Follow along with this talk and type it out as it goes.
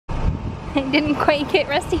I didn't quite get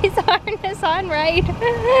Rusty's harness on right.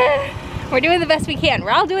 We're doing the best we can.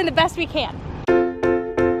 We're all doing the best we can.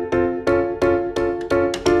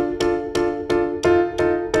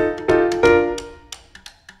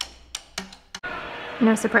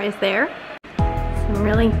 No surprise there. Some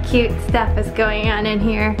really cute stuff is going on in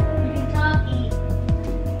here.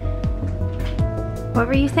 What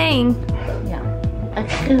were you saying? Yeah. A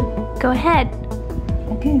coo. Go ahead.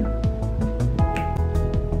 A coo.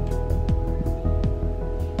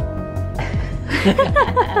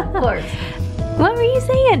 Of course. What were you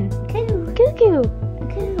saying? Coo. Coo coo. A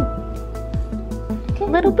coo. Coo.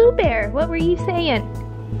 Little Boo Bear, what were you saying?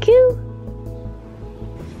 Coo.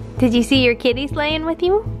 Did you see your kitties laying with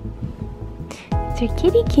you? It's your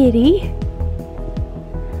kitty.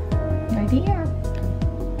 Right here.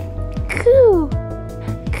 Coo.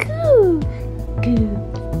 Coo. Coo.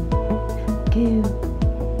 Coo.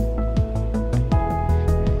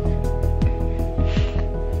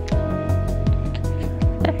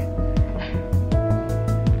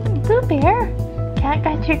 Boo Bear, cat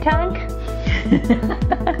got your tongue?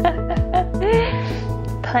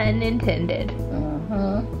 Pun intended.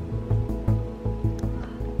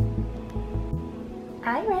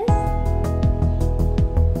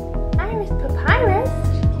 Iris Papyrus.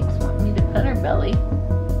 She keeps wanting me to pet her belly.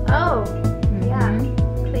 Oh, yeah,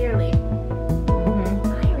 clearly.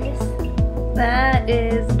 Iris. That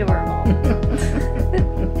is adorable.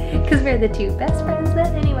 Because we're the two best friends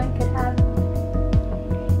that anyone could have.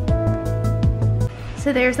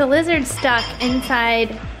 So there's a lizard stuck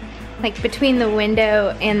inside, like between the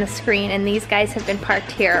window and the screen, and these guys have been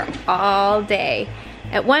parked here all day.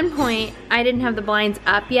 At one point, I didn't have the blinds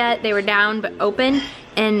up yet. They were down but open,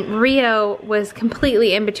 and Rio was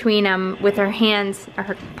completely in between them with her hands, or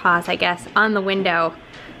her paws, I guess, on the window,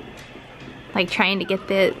 like trying to get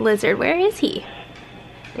the lizard. Where is he?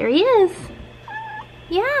 There he is.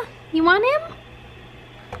 Yeah, you want him?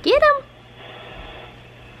 Get him.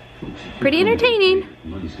 Pretty entertaining.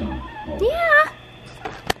 Yeah.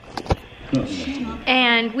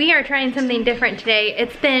 And we are trying something different today.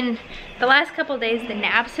 It's been, the last couple days, the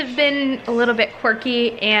naps have been a little bit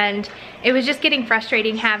quirky, and it was just getting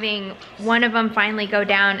frustrating having one of them finally go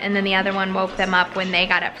down and then the other one woke them up when they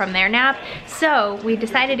got up from their nap. So we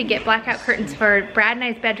decided to get blackout curtains for Brad and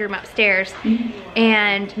I's bedroom upstairs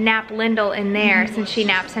and nap Lyndall in there since she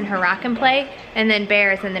naps in her rock and play, and then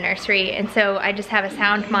Bear is in the nursery. And so I just have a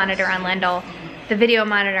sound monitor on Lyndall, the video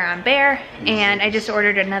monitor on Bear, and I just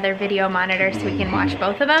ordered another video monitor so we can watch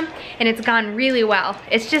both of them, and it's gone really well.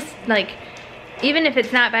 It's just like, even if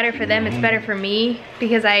it's not better for them, it's better for me,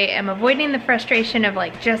 because I am avoiding the frustration of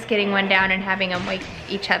like just getting one down and having them wake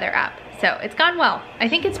each other up. So it's gone well. I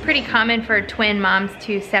think it's pretty common for twin moms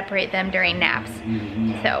to separate them during naps.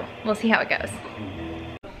 So we'll see how it goes.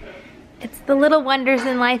 It's the little wonders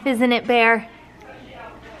in life, isn't it, Bear?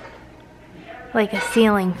 Like a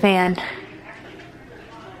ceiling fan.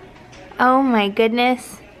 Oh my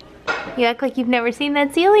goodness. You act like you've never seen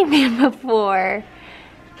that ceiling fan before.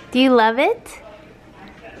 Do you love it?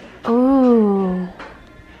 Ooh.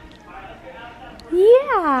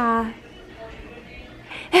 Yeah.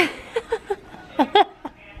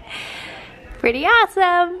 Pretty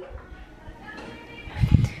awesome.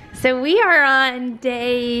 So we are on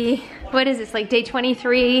day, what is this, like day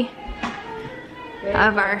 23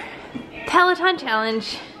 of our Peloton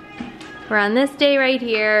challenge. We're on this day right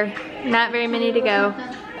here. Not very many to go.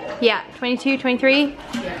 Yeah, 22, 23.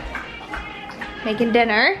 Making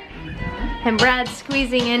dinner. And Brad's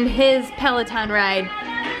squeezing in his Peloton ride.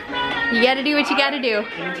 You gotta do what you gotta do.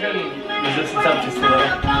 Resistance up just a little.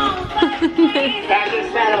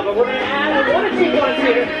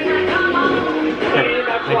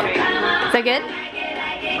 Is that good?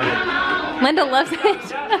 Linda loves it.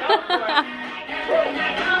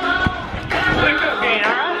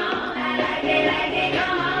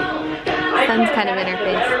 Sun's kind of in her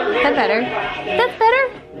face. That's better. That's better.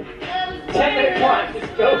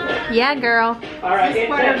 Yeah, girl. Is this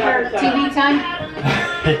part of her TV time?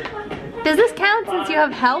 Does this count since you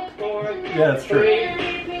have help? Yeah, that's true.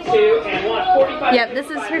 3, 2, and 1. 45. Yep, this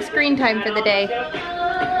is her screen time for the day.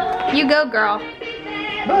 You go, girl.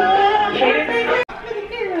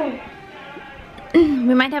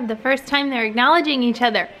 We might have the first time they're acknowledging each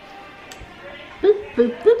other. Boop,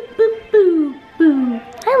 boop, boop, boop, boop, boop.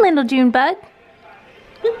 Hi, Lyndall Junebug.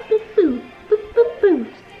 Boop, boop, boop, boop, boop, boop.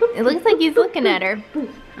 It looks like he's looking at her.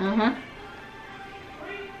 Uh-huh.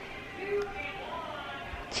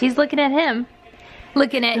 She's looking at him.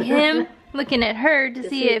 Looking at him. Looking at her to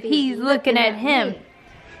see if he's looking at him.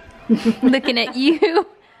 Looking at you.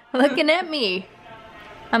 Looking at me.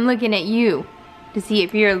 I'm looking at you. to see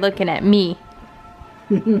if you're looking at me.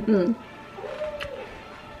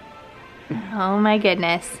 Oh my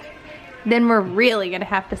goodness. Then we're really gonna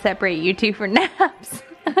have to separate you two for naps.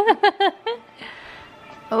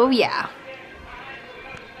 Oh yeah.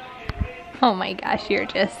 Oh my gosh, you're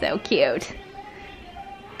just so cute.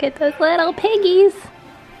 Look at those little piggies.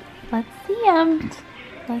 Let's see them.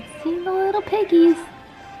 Let's see the little piggies.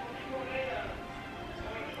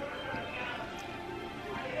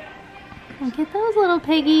 Look at those little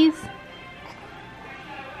piggies.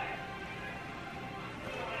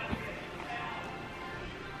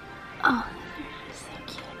 Oh, they're so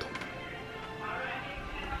cute.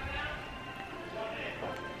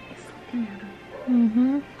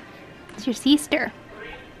 Mm-hmm. It's your sister.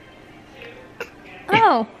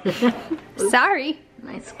 Oh, sorry.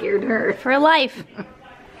 I scared her. For life.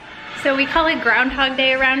 So we call it Groundhog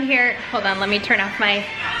Day around here. Hold on, let me turn off my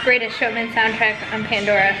Greatest Showman soundtrack on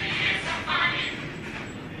Pandora.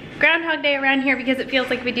 Groundhog Day around here because it feels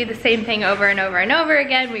like we do the same thing over and over and over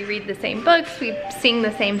again. We read the same books, we sing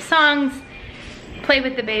the same songs, play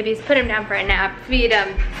with the babies, put them down for a nap, feed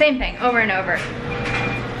them, same thing over and over.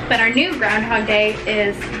 But our new Groundhog Day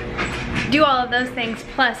is do all of those things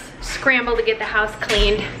plus scramble to get the house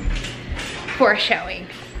cleaned for a showing.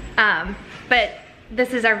 But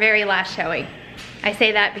this is our very last showing. I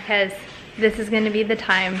say that because this is gonna be the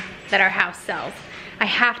time that our house sells. I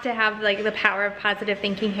have to have like the power of positive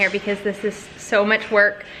thinking here because this is so much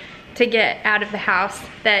work to get out of the house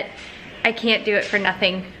that I can't do it for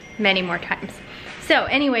nothing many more times. So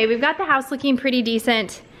anyway, we've got the house looking pretty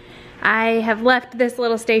decent. I have left this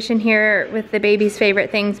little station here with the baby's favorite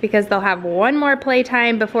things because they'll have one more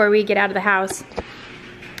playtime before we get out of the house.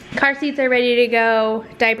 Car seats are ready to go,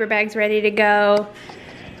 diaper bag's ready to go,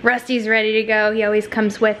 Rusty's ready to go, he always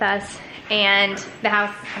comes with us, and the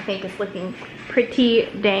house I think is looking pretty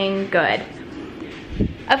dang good.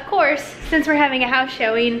 Of course, since we're having a house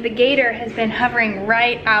showing, the gator has been hovering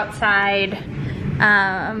right outside.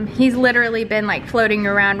 He's literally been like floating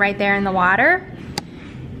around right there in the water,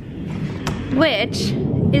 which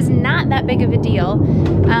is not that big of a deal.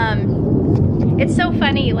 It's so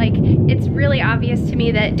funny, like it's really obvious to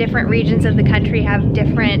me that different regions of the country have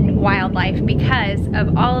different wildlife because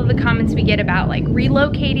of all of the comments we get about like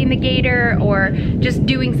relocating the gator or just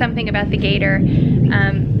doing something about the gator.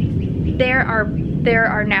 There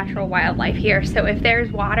are natural wildlife here. So if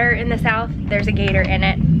there's water in the south, there's a gator in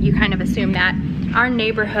it. You kind of assume that. Our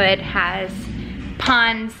neighborhood has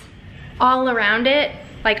ponds all around it,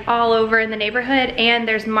 like all over in the neighborhood, and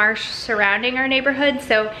there's marsh surrounding our neighborhood.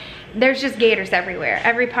 So there's just gators everywhere.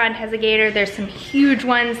 Every pond has a gator. There's some huge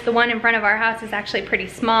ones. The one in front of our house is actually pretty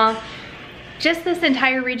small. Just this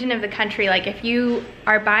entire region of the country, like if you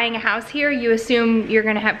are buying a house here, you assume you're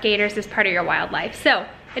gonna have gators as part of your wildlife. So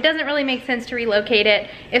it doesn't really make sense to relocate it.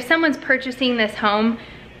 If someone's purchasing this home,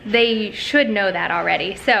 they should know that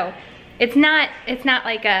already. So it's not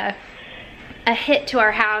like a hit to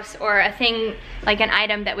our house or a thing, like an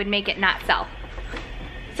item that would make it not sell.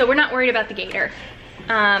 So we're not worried about the gator.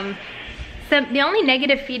 So the only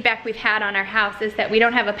negative feedback we've had on our house is that we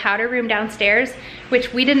don't have a powder room downstairs,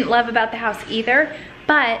 which we didn't love about the house either,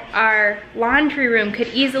 but our laundry room could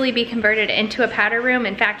easily be converted into a powder room.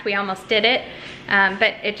 In fact, we almost did it,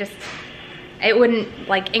 but it wouldn't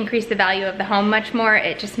like increase the value of the home much more.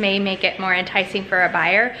 It just may make it more enticing for a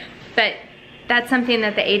buyer. But that's something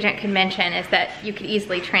that the agent could mention, is that you could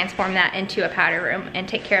easily transform that into a powder room and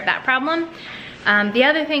take care of that problem. The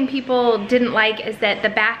other thing people didn't like is that the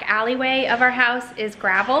back alleyway of our house is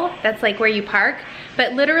gravel. That's like where you park,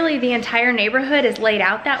 but literally the entire neighborhood is laid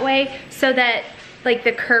out that way so that like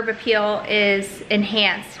the curb appeal is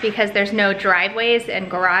enhanced because there's no driveways and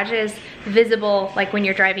garages visible like when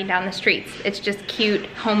you're driving down the streets. It's just cute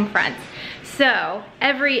home fronts. So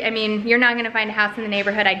I mean, you're not gonna find a house in the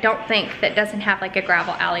neighborhood, I don't think, that doesn't have like a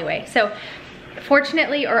gravel alleyway. So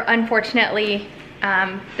fortunately or unfortunately,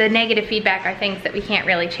 the negative feedback are things that we can't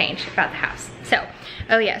really change about the house. So,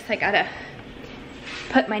 oh yes, I gotta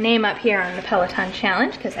put my name up here on the Peloton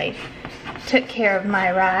challenge because I took care of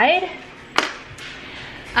my ride.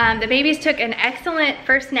 The babies took an excellent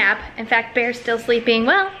first nap. In fact, Bear's still sleeping.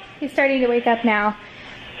 Well, he's starting to wake up now.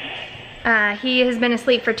 He has been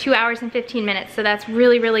asleep for 2 hours and 15 minutes, so that's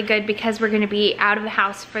really, really good because we're gonna be out of the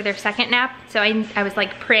house for their second nap. So I was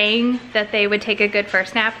like praying that they would take a good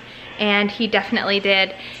first nap, and he definitely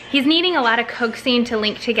did. He's needing a lot of coaxing to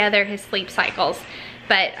link together his sleep cycles,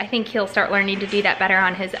 but I think he'll start learning to do that better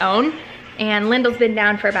on his own. And Lyndall's been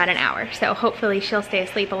down for about an hour, so hopefully she'll stay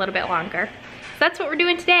asleep a little bit longer. So that's what we're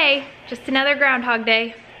doing today, just another Groundhog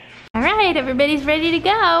Day. All right, everybody's ready to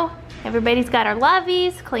go. Everybody's got our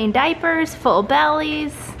loveys, clean diapers, full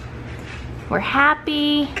bellies. We're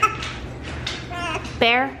happy.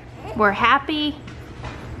 Bear, we're happy.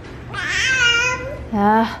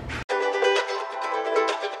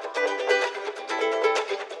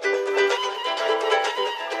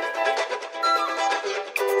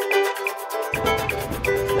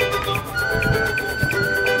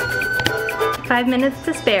 5 minutes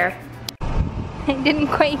to spare. I didn't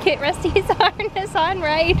quite get Rusty's harness on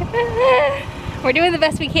right. We're doing the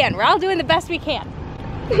best we can. We're all doing the best we can.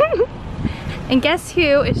 And guess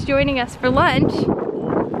who is joining us for lunch?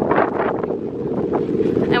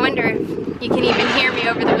 I wonder if you can even hear me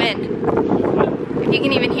over the wind. If you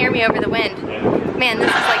can even hear me over the wind. Man, this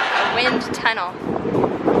is like a wind tunnel.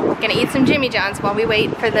 Gonna eat some Jimmy John's while we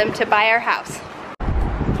wait for them to buy our house.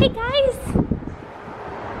 Hey guys!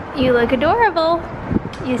 You look adorable.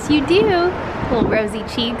 Yes, you do. Little rosy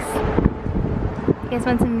cheeks. You guys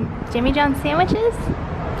want some Jimmy John's sandwiches?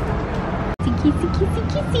 Kissy, kissy, kissy,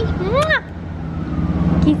 kissy. Mwah!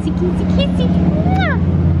 Kissy, kissy, kissy. Mwah!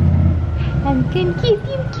 I'm gonna kiss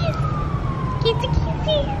you, kiss. Kissy,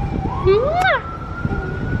 kissy. Mwah!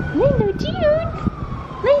 Lindo June.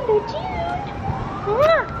 Lindo June.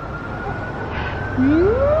 Mwah!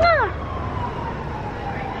 Mwah!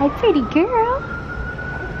 Hi, pretty girl.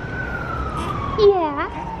 Yeah.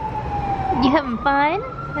 You having fun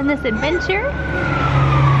on this adventure?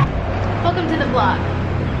 Welcome to the vlog.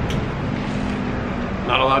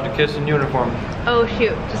 Not allowed to kiss in uniform. Oh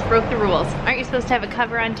shoot, just broke the rules. Aren't you supposed to have a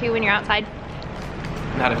cover on too when you're outside?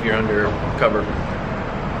 Not if you're under cover.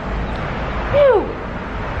 Whew.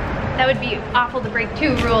 That would be awful to break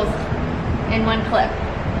 2 rules in one clip.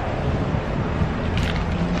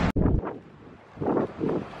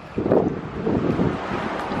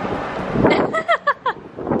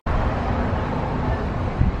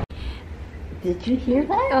 Did you hear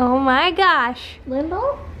that? Oh my gosh.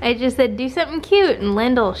 Lindell? I just said do something cute and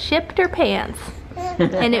Lyndall shipped her pants.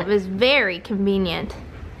 And it was very convenient.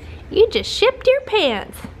 You just shipped your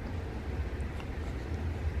pants.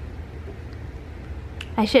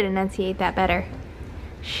 I should enunciate that better.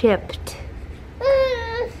 Shipped.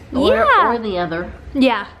 Or the other.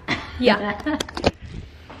 Yeah. Yeah.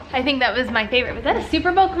 I think that was my favorite. Was that a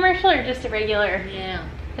Super Bowl commercial or just a regular? Yeah.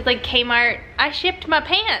 It's like Kmart. I shipped my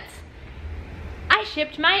pants. I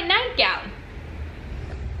shipped my nightgown.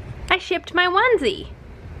 I shipped my onesie.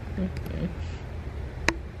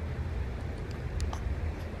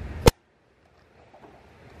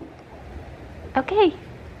 Okay.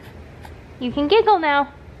 You can giggle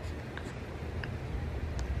now.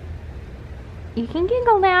 You can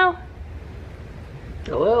giggle now.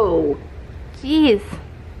 Whoa. Jeez.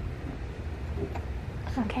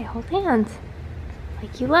 Okay, hold hands.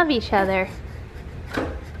 Like you love each other.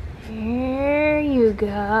 There you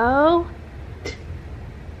go.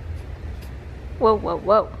 Whoa, whoa,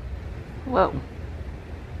 whoa. Whoa.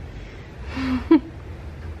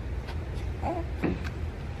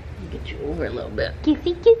 Get you over a little bit.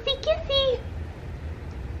 Kissy, kissy, kissy.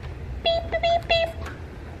 Beep, beep, beep, beep.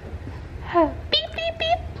 Beep, beep,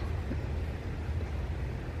 beep.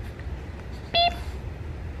 Beep.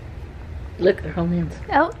 Look, they're holding hands.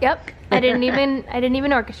 Oh, yep. I didn't even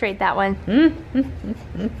orchestrate that one.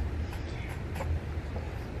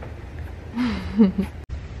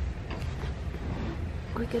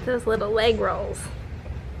 Look at those little leg rolls.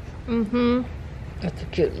 Mm-hmm. That's a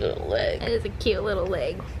cute little leg. That is a cute little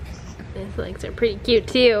leg. These legs are pretty cute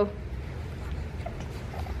too.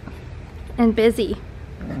 And busy.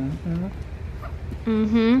 Mm-hmm.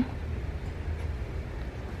 Mm-hmm.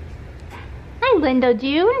 Hi, Linda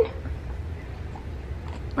June.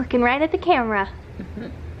 Looking right at the camera. Mm-hmm.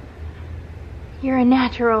 You're a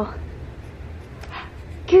natural.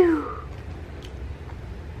 Goo.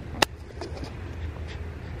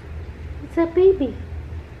 What's up, baby?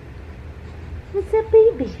 What's up,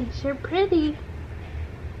 baby? She's so pretty.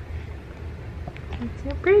 She's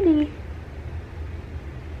so pretty.